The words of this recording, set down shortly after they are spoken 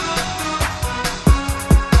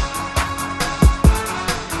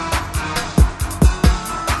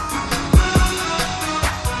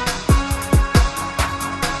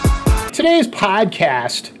today's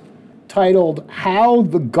podcast, titled How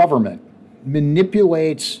the Government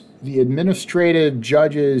Manipulates the Administrative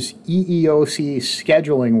Judge's EEOC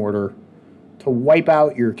Scheduling Order to Wipe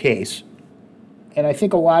Out Your Case. And I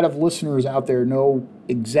think a lot of listeners out there know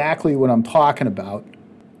exactly what I'm talking about.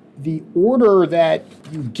 The order that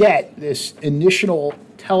you get, this initial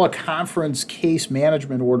teleconference case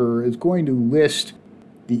management order, is going to list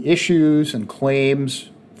the issues and claims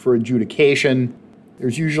for adjudication.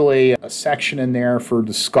 There's usually a section in there for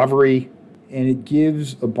discovery, and it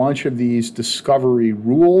gives a bunch of these discovery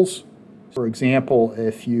rules. For example,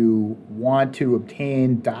 if you want to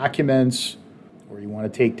obtain documents or you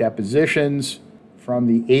want to take depositions from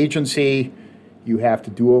the agency, you have to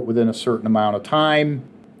do it within a certain amount of time,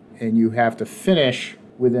 and you have to finish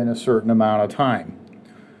within a certain amount of time.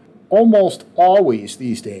 Almost always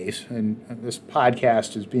these days, and this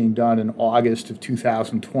podcast is being done in August of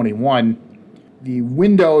 2021, the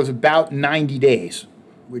window is about 90 days,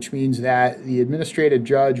 which means that the administrative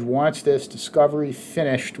judge wants this discovery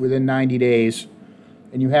finished within 90 days,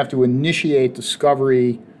 and you have to initiate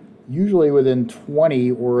discovery usually within 20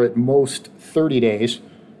 or at most 30 days.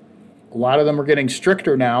 A lot of them are getting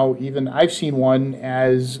stricter now. Even I've seen one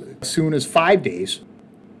as soon as 5 days.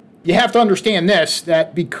 You have to understand this,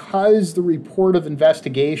 that because the report of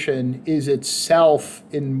investigation is itself,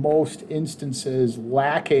 in most instances,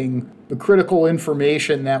 lacking the critical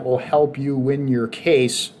information that will help you win your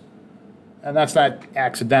case, and that's not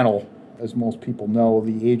accidental. As most people know,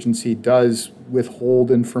 the agency does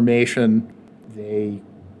withhold information. They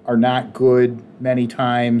are not good many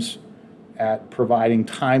times at providing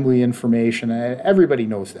timely information. Everybody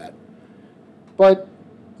knows that. But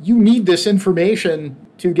you need this information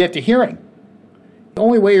to get to hearing. The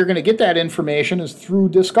only way you're going to get that information is through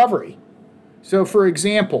discovery. So, for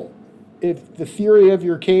example, if the theory of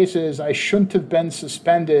your case is I shouldn't have been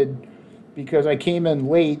suspended because I came in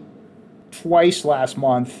late twice last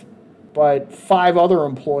month, but 5 other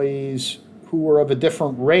employees who were of a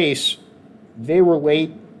different race, they were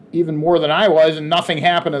late even more than I was and nothing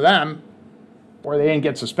happened to them, or they didn't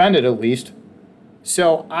get suspended at least.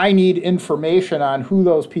 So I need information on who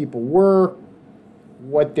those people were,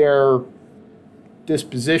 what their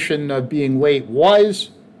disposition of being late was.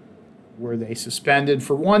 Were they suspended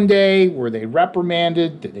for 1 day? Were they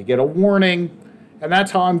reprimanded? Did they get a warning? And that's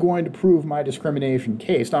how I'm going to prove my discrimination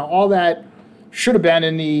case. Now, all that should have been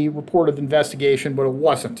in the report of investigation, but it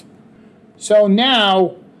wasn't. So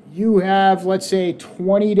now you have, let's say,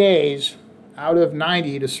 20 days out of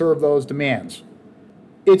 90 to serve those demands.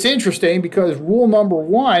 It's interesting because rule number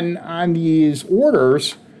 1 on these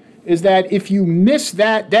orders is that if you miss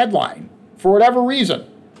that deadline, for whatever reason,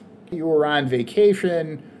 you were on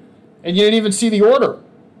vacation and you didn't even see the order,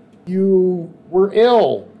 you were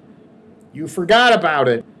ill, you forgot about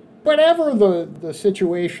it, whatever the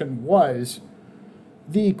situation was,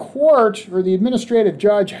 the court or the administrative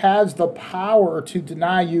judge has the power to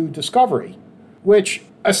deny you discovery, which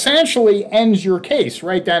essentially ends your case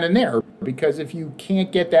right then and there. Because if you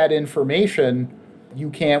can't get that information,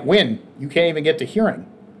 you can't win. You can't even get to hearing,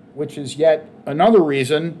 which is yet another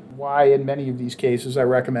reason why in many of these cases I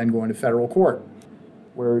recommend going to federal court,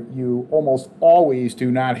 where you almost always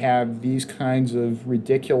do not have these kinds of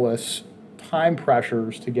ridiculous time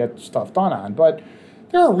pressures to get stuff done on. But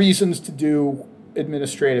there are reasons to do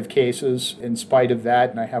administrative cases in spite of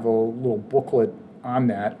that, and I have a little booklet on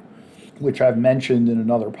that, which I've mentioned in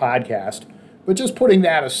another podcast. But just putting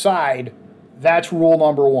that aside, that's rule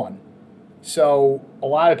number 1. So a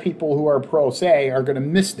lot of people who are pro se are going to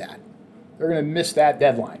miss that. They're going to miss that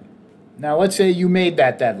deadline. Now, let's say you made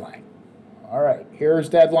that deadline. All right, here's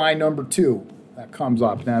deadline number 2 that comes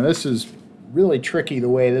up. Now, this is really tricky the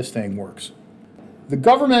way this thing works. The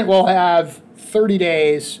government will have 30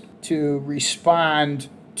 days to respond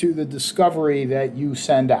to the discovery that you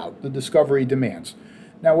send out, the discovery demands.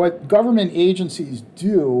 Now, what government agencies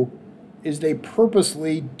do is they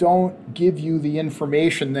purposely don't give you the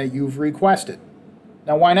information that you've requested.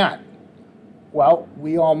 Now, why not? Well,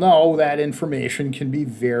 we all know that information can be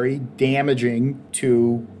very damaging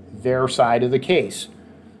to their side of the case.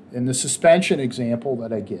 In the suspension example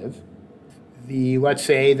that I give, let's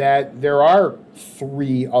say that there are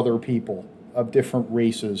 3 other people of different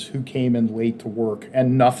races who came in late to work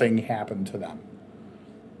and nothing happened to them.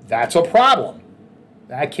 That's a problem.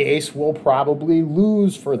 That case will probably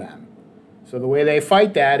lose for them. So the way they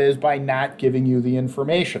fight that is by not giving you the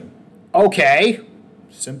information. Okay,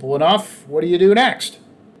 simple enough. What do you do next?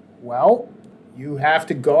 Well, you have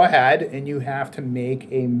to go ahead and you have to make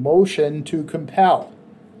a motion to compel.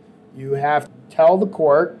 You have to tell the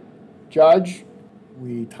court, Judge,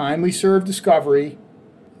 we timely served discovery.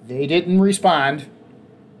 They didn't respond,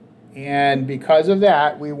 and because of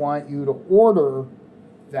that, we want you to order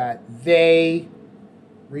that they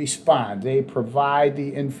respond. They provide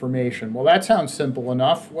the information. Well, that sounds simple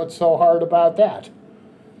enough. What's so hard about that?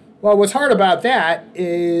 Well, what's hard about that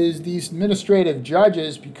is these administrative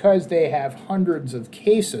judges, because they have hundreds of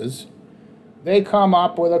cases, they come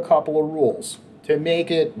up with a couple of rules to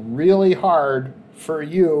make it really hard for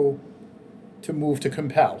you to move to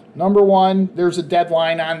compel. Number one, there's a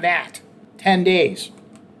deadline on that, 10 days.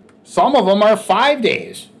 Some of them are 5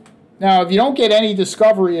 days. Now, if you don't get any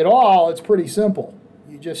discovery at all, it's pretty simple.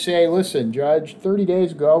 You just say, listen, Judge, 30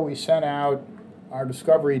 days ago we sent out our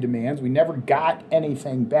discovery demands. We never got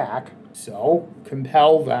anything back, so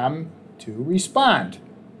compel them to respond.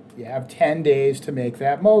 You have 10 days to make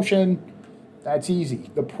that motion. That's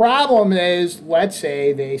easy. The problem is, let's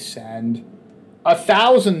say they send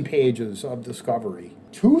 1,000 pages of discovery,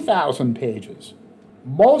 2,000 pages.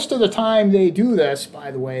 Most of the time they do this, by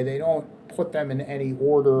the way, they don't put them in any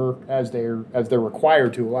order as they're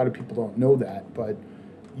required to. A lot of people don't know that, but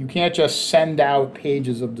you can't just send out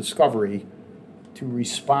pages of discovery to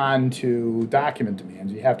respond to document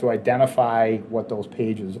demands. You have to identify what those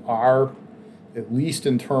pages are, at least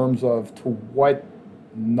in terms of to what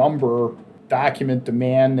number document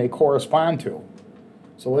demand they correspond to.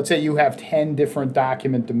 So let's say you have 10 different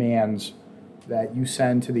document demands that you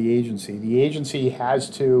send to the agency. The agency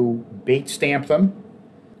has to bait stamp them,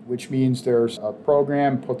 which means there's a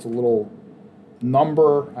program puts a little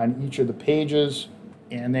number on each of the pages,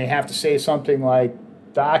 and they have to say something like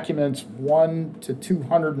documents 1 to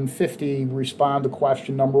 250 respond to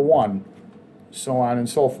question number 1, so on and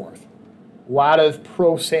so forth. A lot of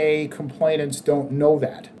pro se complainants don't know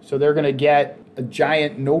that. So they're going to get a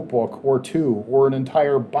giant notebook or two or an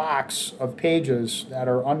entire box of pages that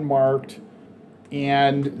are unmarked,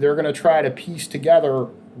 and they're going to try to piece together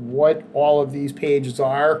what all of these pages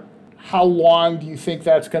are. How long do you think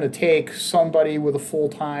that's going to take somebody with a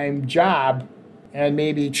full-time job and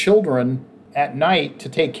maybe children at night to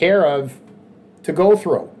take care of to go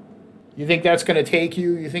through? You think that's going to take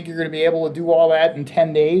you? You think you're going to be able to do all that in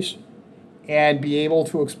 10 days and be able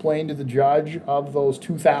to explain to the judge of those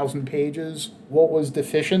 2,000 pages what was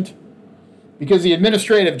deficient? Because the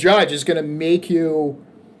administrative judge is going to make you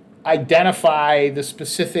identify the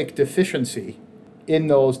specific deficiency in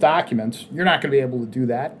those documents. You're not going to be able to do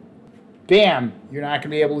that. Bam, you're not going to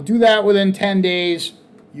be able to do that within 10 days.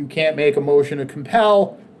 You can't make a motion to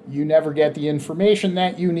compel. You never get the information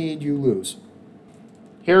that you need, you lose.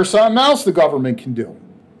 Here's something else the government can do.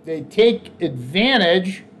 They take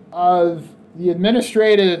advantage of the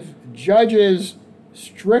administrative judge's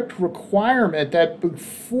strict requirement that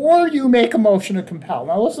before you make a motion to compel.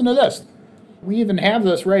 Now listen to this. We even have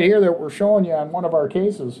this right here that we're showing you on one of our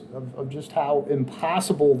cases of just how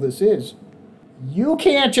impossible this is. You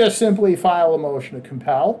can't just simply file a motion to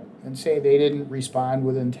compel and say they didn't respond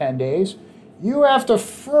within 10 days. You have to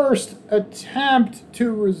first attempt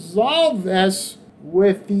to resolve this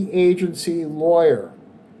with the agency lawyer.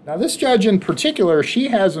 Now, this judge in particular, she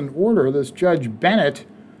has an order, this Judge Bennett,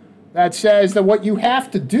 that says that what you have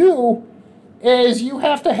to do is you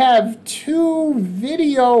have to have 2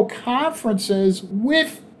 video conferences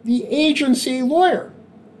with the agency lawyer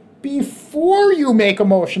before you make a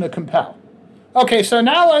motion to compel. Okay, so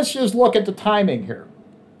now let's just look at the timing here.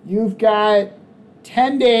 You've got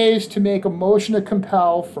 10 days to make a motion to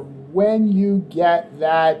compel from when you get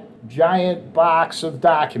that giant box of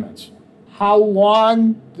documents. How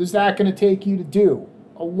long is that going to take you to do?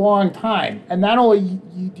 A long time. And not only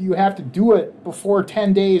do you have to do it before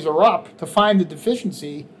 10 days are up to find the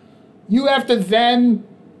deficiency, you have to then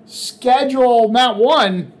schedule not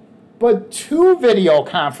 1, but 2 video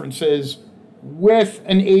conferences with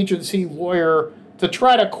an agency lawyer to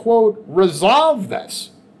try to, quote, resolve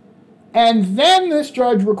this. And then this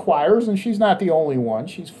judge requires, and she's not the only one,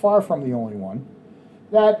 she's far from the only one,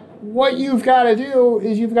 that what you've got to do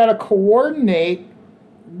is you've got to coordinate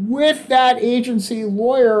with that agency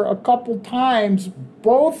lawyer a couple times.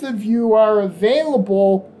 Both of you are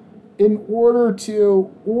available in order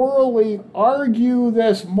to orally argue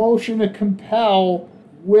this motion to compel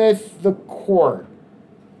with the court.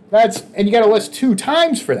 And you got to list 2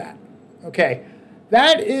 times for that. Okay,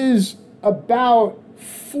 that is about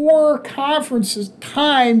 4 conferences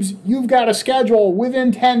times you've got to schedule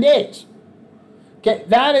within 10 days. Okay,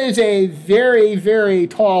 that is a very, very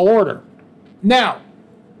tall order. Now,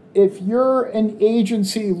 if you're an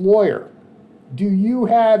agency lawyer, do you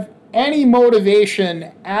have any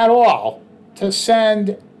motivation at all to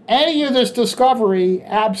send any of this discovery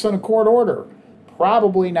absent a court order?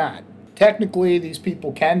 Probably not. Technically, these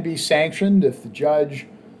people can be sanctioned if the judge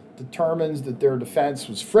determines that their defense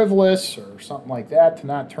was frivolous or something like that to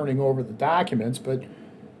not turning over the documents, but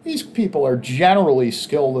these people are generally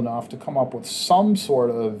skilled enough to come up with some sort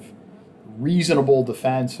of reasonable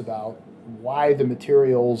defense about why the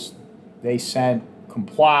materials they sent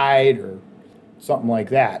complied or something like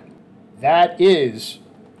that. That is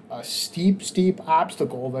a steep, steep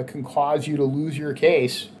obstacle that can cause you to lose your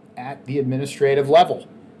case at the administrative level,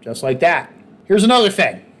 just like that. Here's another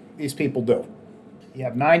thing these people do. You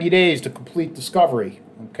have 90 days to complete discovery,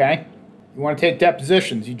 okay? You want to take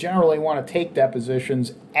depositions. You generally want to take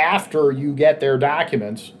depositions after you get their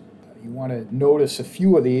documents. You want to notice a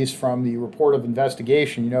few of these from the report of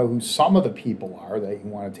investigation. You know who some of the people are that you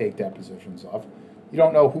want to take depositions of. You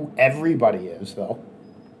don't know who everybody is, though.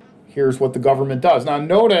 Here's what the government does. Now,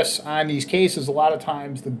 notice on these cases, a lot of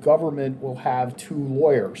times the government will have two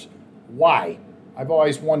lawyers. Why? I've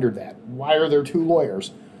always wondered that. Why are there two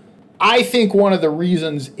lawyers? I think one of the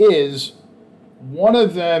reasons is one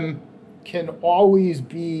of them can always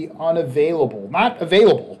be unavailable, not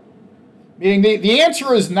available. Meaning the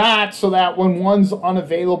answer is not so that when one's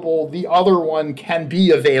unavailable, the other one can be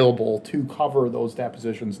available to cover those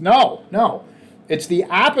depositions. No. It's the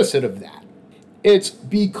opposite of that. It's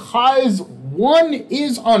because one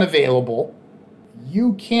is unavailable,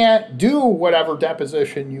 you can't do whatever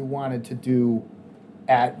deposition you wanted to do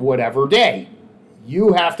at whatever day.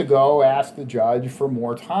 You have to go ask the judge for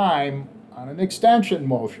more time on an extension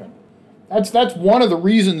motion. That's one of the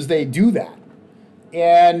reasons they do that.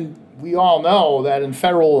 And we all know that in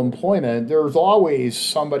federal employment, there's always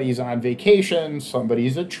somebody's on vacation,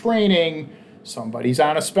 somebody's at training, somebody's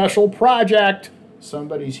on a special project,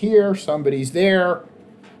 somebody's here, somebody's there.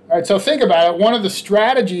 All right, so think about it. One of the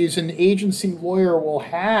strategies an agency lawyer will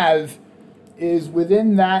have is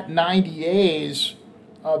within that 90 days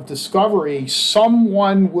of discovery,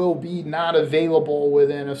 someone will be not available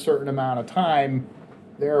within a certain amount of time,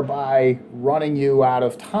 thereby running you out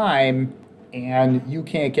of time, and you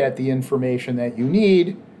can't get the information that you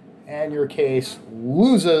need, and your case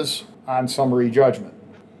loses on summary judgment.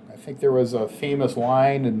 I think there was a famous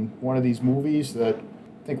line in one of these movies that,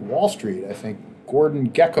 I think Wall Street,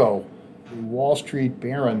 Gordon Gekko, the Wall Street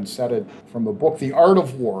Baron, said it from the book The Art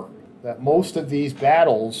of War, that most of these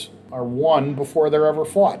battles are won before they're ever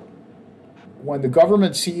fought. When the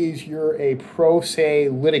government sees you're a pro se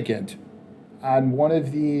litigant on one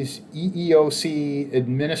of these EEOC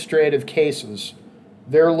administrative cases,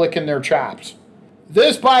 they're licking their chops.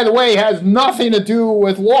 This, by the way, has nothing to do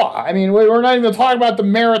with law. I mean, we're not even talking about the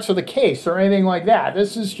merits of the case or anything like that.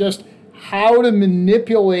 This is just how to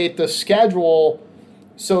manipulate the schedule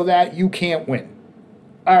so that you can't win.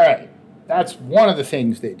 All right, that's one of the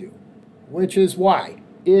things they do, which is why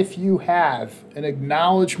if you have an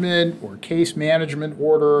acknowledgement or case management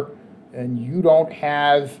order and you don't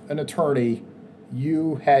have an attorney,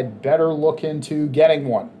 you had better look into getting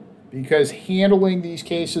one, because handling these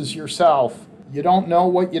cases yourself, you don't know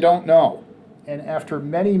what you don't know. And after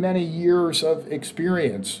many, many years of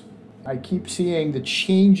experience, I keep seeing the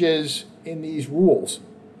changes in these rules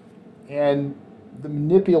and the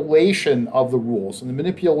manipulation of the rules and the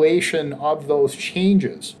manipulation of those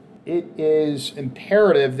changes. It is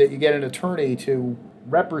imperative that you get an attorney to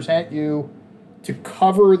represent you, to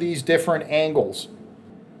cover these different angles.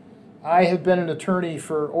 I have been an attorney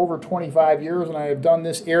for over 25 years, and I have done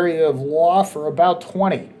this area of law for about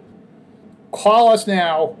 20. Call us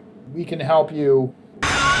now. We can help you